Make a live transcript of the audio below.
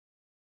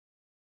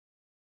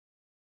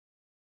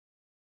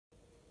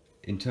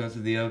In terms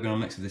of the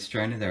ergonomics of this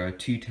strainer, there are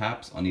 2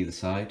 tabs on either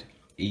side,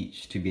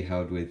 each to be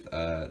held with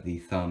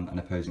the thumb and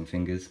opposing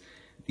fingers.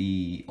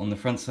 On the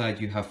front side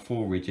you have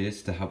 4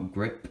 ridges to help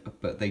grip,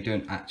 but they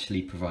don't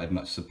actually provide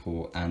much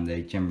support, and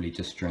they generally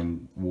just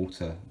drain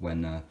water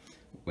when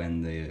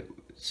the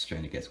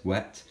strainer gets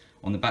wet.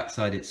 On the back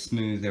side it's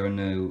smooth, there are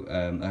no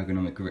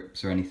ergonomic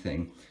grips or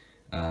anything,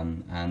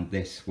 and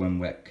this when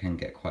wet can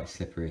get quite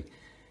slippery.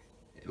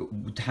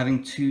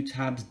 Having 2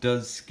 tabs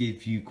does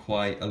give you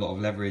quite a lot of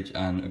leverage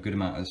and a good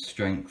amount of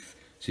strength,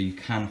 so you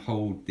can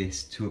hold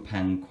this to a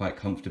pen quite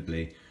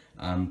comfortably,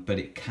 but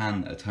it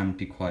can at times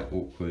be quite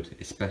awkward,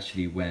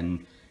 especially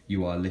when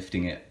you are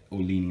lifting it or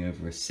leaning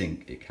over a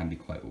sink. It can be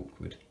quite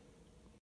awkward.